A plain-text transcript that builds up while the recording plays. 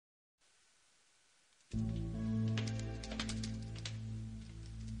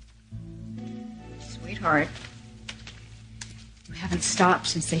sweetheart. You haven't stopped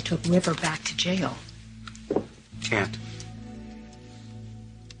since they took River back to jail. Can't.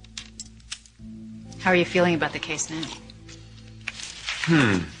 How are you feeling about the case now?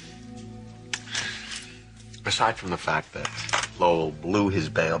 Aside from the fact that Lowell blew his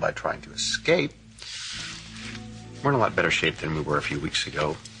bail by trying to escape, we're in a lot better shape than we were a few weeks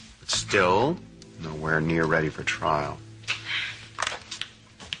ago. But still, nowhere near ready for trial.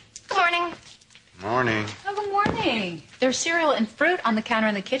 Good morning. Morning. Oh, good morning. There's cereal and fruit on the counter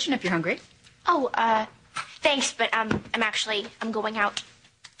in the kitchen if you're hungry. Oh, thanks, but I'm going out.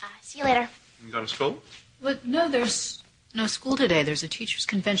 See you later. You going to school? Well, no, there's no school today. There's a teacher's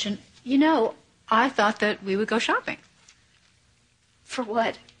convention. You know, I thought that we would go shopping. For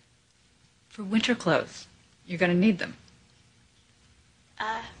what? For winter clothes. You're going to need them.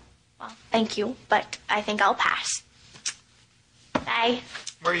 Well, thank you, but I think I'll pass. Bye.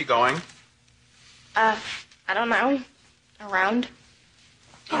 Where are you going? I don't know. Around.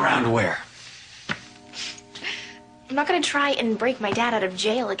 Around where? I'm not gonna try and break my dad out of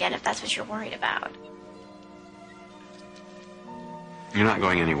jail again if that's what you're worried about. You're not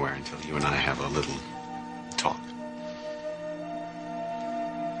going anywhere until you and I have a little talk.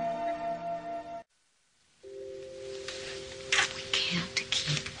 We can't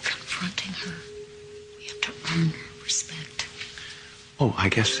keep confronting her. We have to earn her respect. Oh, I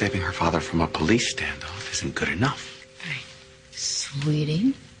guess saving her father from a police standoff isn't good enough. Right.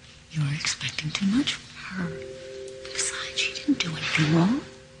 Sweetie, you're expecting too much from her. Besides, she didn't do anything wrong.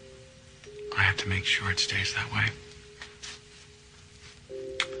 I have to make sure it stays that way.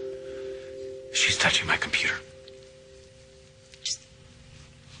 She's touching my computer. Just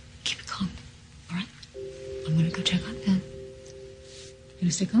keep it calm, all right? I'm going to go check on Ben. You going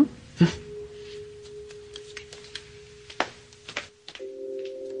to stay calm?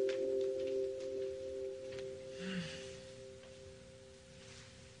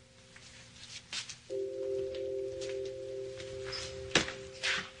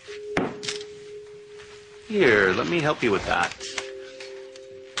 Here, let me help you with that.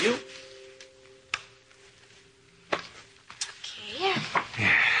 You? Okay.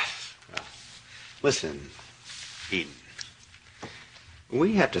 Yes. Well, listen, Eden.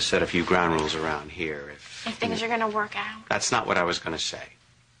 We have to set a few ground rules around here If things are gonna work out. That's not what I was going to say.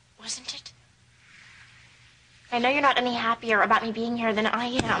 Wasn't it? I know you're not any happier about me being here than I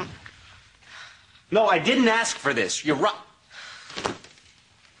am. No, I didn't ask for this. You're right.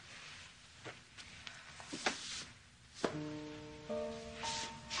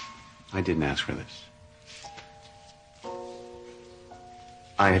 I didn't ask for this.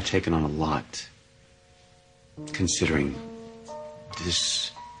 I have taken on a lot, considering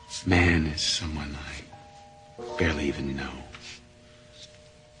this man is someone I barely even know,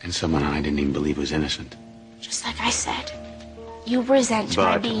 and someone I didn't even believe was innocent. Just like I said, you resent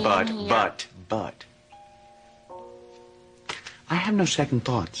my being here. But, I have no second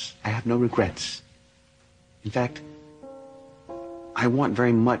thoughts. I have no regrets. In fact, I want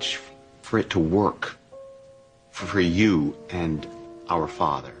very much for it to work for you and our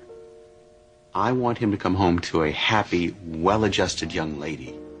father. I want him to come home to a happy, well-adjusted young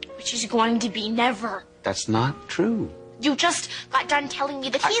lady. Which is going to be never. That's not true. You just got done telling me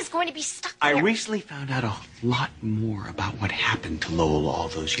that he's going to be stuck there. I recently found out a lot more about what happened to Lowell all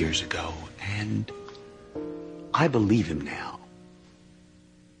those years ago, and I believe him now.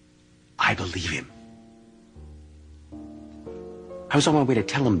 I believe him. I was on my way to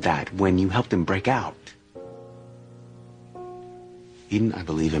tell him that when you helped him break out. Eden, I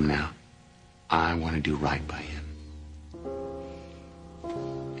believe him now. I want to do right by him.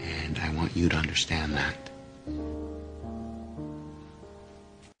 And I want you to understand that.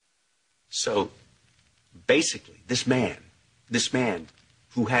 So, basically, this man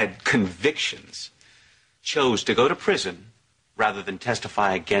who had convictions, chose to go to prison rather than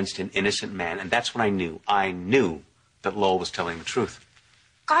testify against an innocent man. And that's when I knew that Lowell was telling the truth.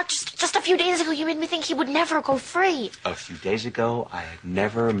 God, just a few days ago, you made me think he would never go free. A few days ago, I had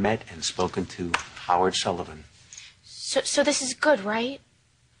never met and spoken to Howard Sullivan. So this is good, right?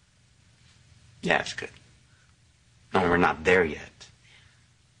 Yeah, it's good. No, we're not there yet.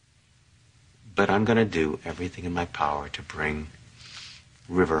 But I'm going to do everything in my power to bring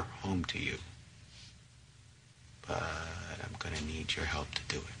River home to you. But I'm going to need your help to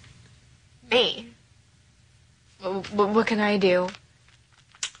do it. Me? What can I do?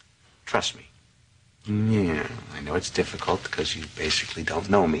 Trust me. Yeah, I know it's difficult because you basically don't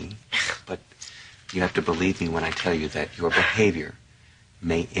know me. But you have to believe me when I tell you that your behavior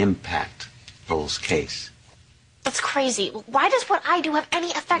may impact Lowell's case. That's crazy. Why does what I do have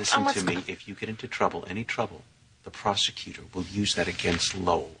any effect on what's... Listen to me. If you get into trouble, any trouble, the prosecutor will use that against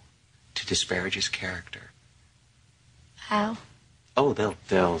Lowell to disparage his character. How? Oh,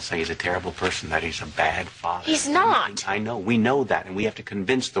 they'll say he's a terrible person, that he's a bad father. He's not. I know. We know that, and we have to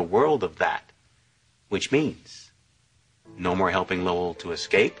convince the world of that. Which means no more helping Lowell to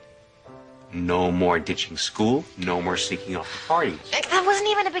escape, no more ditching school, no more sneaking off to parties. That wasn't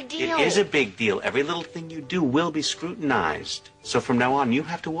even a big deal. It is a big deal. Every little thing you do will be scrutinized. So from now on, you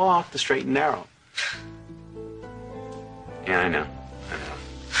have to walk the straight and narrow. Yeah, I know.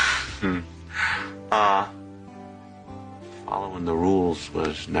 Following the rules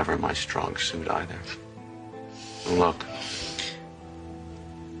was never my strong suit either. Look,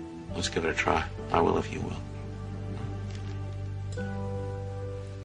 let's give it a try. I will if you will.